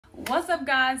What's up,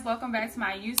 guys? Welcome back to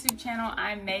my YouTube channel.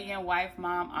 I'm Megan, wife,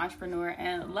 mom, entrepreneur,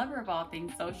 and lover of all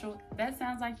things social. If that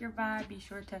sounds like your vibe, be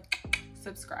sure to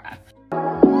subscribe.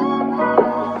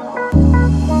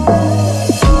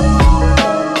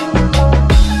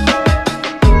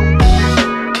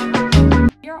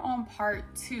 We're on part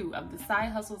 2 of the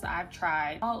side hustles I've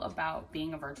tried, all about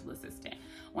being a virtual assistant.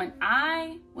 When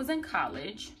I was in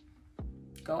college,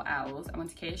 go Owls, I went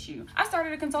to KSU. I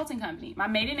started a consulting company. My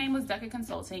maiden name was Duckett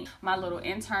Consulting. My little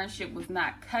internship was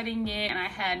not cutting it, and I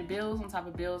had bills on top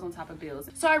of bills on top of bills.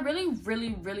 So I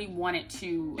really wanted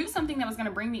to do something that was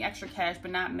gonna bring me extra cash, but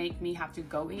not make me have to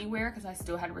go anywhere, because I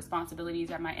still had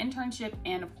responsibilities at my internship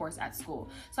and of course at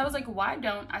school. So I was like, why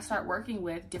don't I start working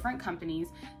with different companies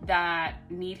that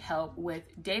need help with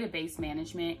database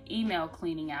management, email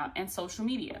cleaning out, and social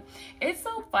media. It's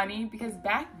so funny because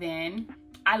back then,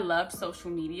 I loved social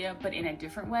media, but in a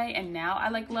different way. And now I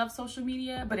love social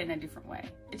media, but in a different way.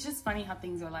 It's just funny how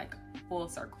things are like full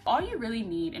circle. All you really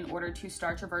need in order to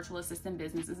start your virtual assistant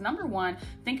business is, number one,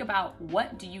 think about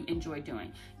what do you enjoy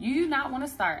doing. You do not want to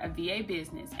start a VA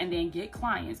business and then get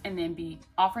clients and then be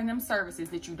offering them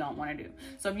services that you don't want to do.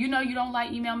 So if you know you don't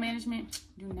like email management,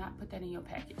 do not put that in your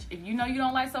package. If you know you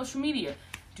don't like social media,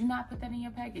 do not put that in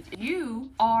your package. You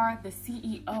are the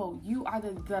CEO. You are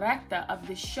the director of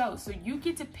this show. So you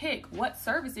get to pick what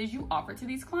services you offer to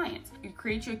these clients. You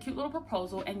create your cute little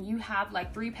proposal and you have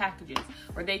like 3 packages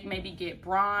where they maybe get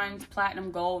bronze, platinum,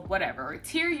 gold, whatever, or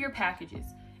tier your packages.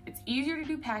 It's easier to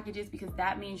do packages because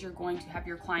that means you're going to have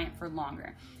your client for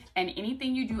longer. And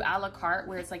anything you do a la carte,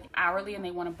 where it's like hourly and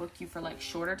they want to book you for like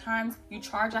shorter times, you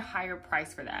charge a higher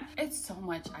price for that. It's so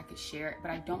much I could share,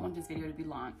 but I don't want this video to be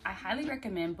long. I highly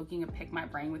recommend booking a Pick My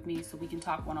Brain with me so we can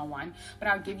talk one-on-one, but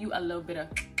I'll give you a little bit of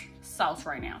sauce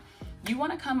right now. You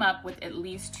want to come up with at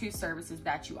least 2 services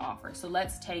that you offer. So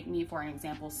let's take me for an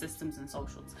example, systems and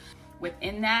socials.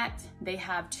 Within that, they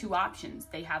have 2 options.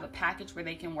 They have a package where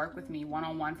they can work with me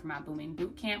one-on-one for my Booming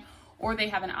Bootcamp, or they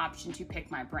have an option to Pick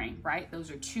My Brain, right?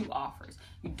 Those are 2 offers.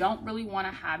 You don't really want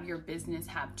to have your business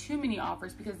have too many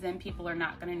offers, because then people are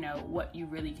not going to know what you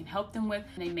really can help them with,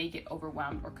 and they may get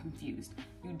overwhelmed or confused.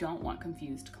 You don't want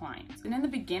confused clients. And in the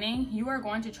beginning, you are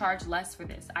going to charge less for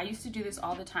this. I used to do this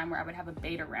all the time, where I would have a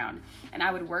beta round and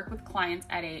I would work with clients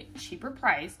at a cheaper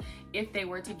price if they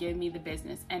were to give me the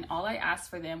business. And all I asked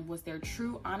for them was their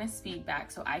true, honest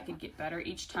feedback so I could get better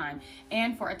each time,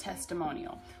 and for a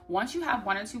testimonial. Once you have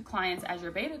 1 or 2 clients as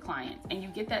your beta clients and you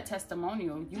get that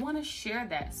testimonial, you want to share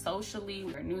that socially,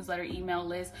 your newsletter, email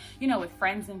list, with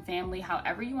friends and family,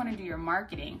 however you want to do your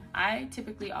marketing. I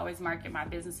typically always market my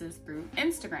businesses through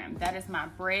Instagram. That is my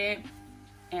bread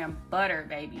and butter,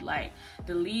 baby. Like,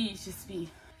 the leads just be,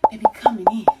 they be coming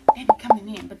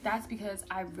in, but that's because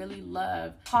I really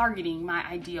love targeting my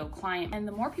ideal client. And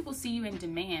the more people see you in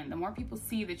demand, the more people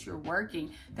see that you're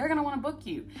working, they're gonna wanna book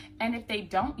you. And if they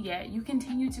don't yet, you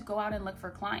continue to go out and look for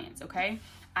clients, okay?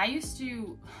 I used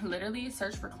to literally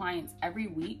search for clients every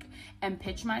week and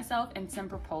pitch myself and send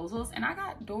proposals, and I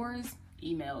got doors,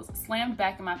 emails slammed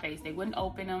back in my face. They wouldn't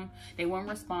open them, they wouldn't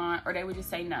respond, or they would just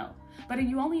say no. But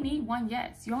you only need 1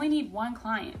 yes. You only need 1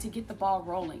 client to get the ball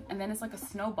rolling, and then it's like a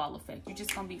snowball effect. You're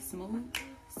just gonna be smooth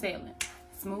sailing.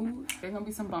 Smooth. There's gonna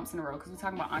be some bumps in the road because we're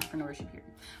talking about entrepreneurship here.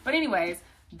 But anyways,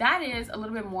 that is a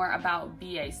little bit more about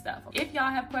VA stuff. If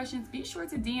y'all have questions, be sure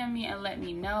to DM me and let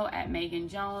me know at Megan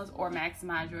Jones or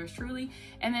Maximize Yours Truly.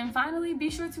 And then finally, be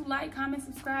sure to like, comment,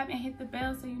 subscribe, and hit the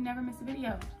bell so you never miss a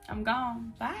video. I'm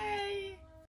gone. Bye.